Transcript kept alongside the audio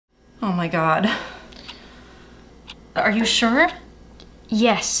Oh my God. Are you sure?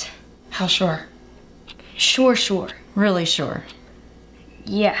 Yes. How sure? Sure. Really sure?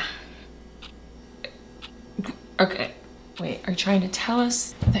 Yeah. Okay, wait, are you trying to tell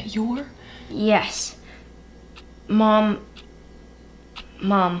us that you're? Yes. Mom,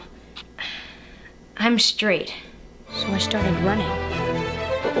 I'm straight. So I started running.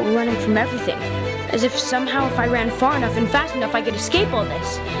 Running from everything. As if somehow if I ran far enough and fast enough I could escape all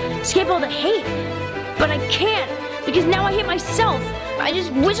this. Escape all the hate. But I can't, because now I hate myself. I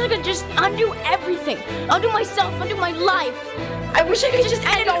just wish I could just undo everything. Undo myself, undo my life. I wish I could just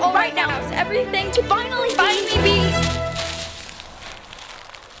end it all right now. So everything to finally be.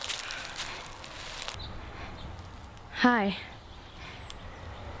 Hi.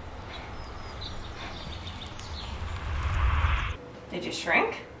 Did you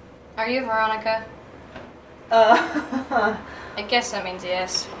shrink? Are you Veronica? I guess that means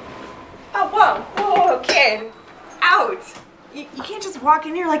yes. Oh, whoa, kid. Out. You can't just walk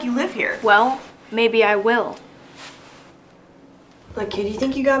in here like you live here. Well, maybe I will. Look, kid, you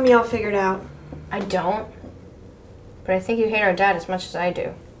think you got me all figured out? I don't. But I think you hate our dad as much as I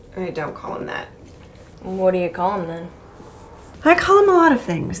do. I don't call him that. What do you call him then? I call him a lot of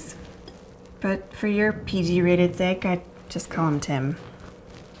things. But for your PG-rated sake, I just call him Tim.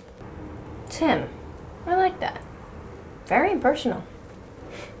 Tim. I like that. Very impersonal.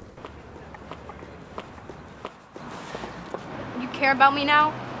 You care about me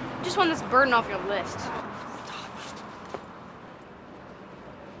now? I just want this burden off your list.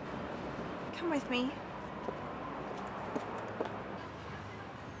 Come with me.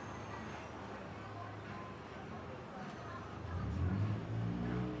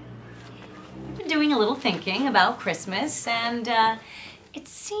 We've been doing a little thinking about Christmas, and it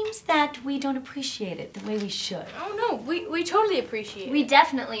seems that we don't appreciate it the way we should. Oh no, we totally appreciate it. We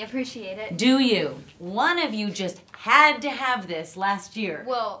definitely appreciate it. Do you? One of you just had to have this last year.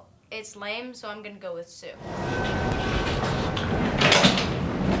 Well, it's lame, so I'm gonna go with Sue.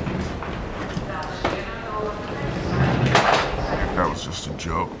 That was just a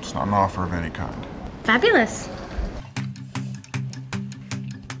joke. It's not an offer of any kind. Fabulous.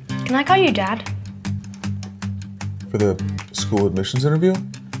 Can I call you Dad? For the school admissions interview?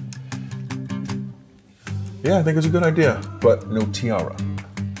 Yeah, I think it's a good idea, but no tiara.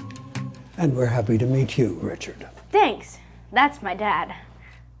 And we're happy to meet you, Richard. Thanks. That's my dad.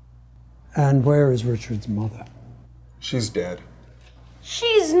 And where is Richard's mother? She's dead.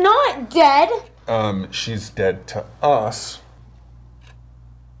 She's not dead! She's dead to us,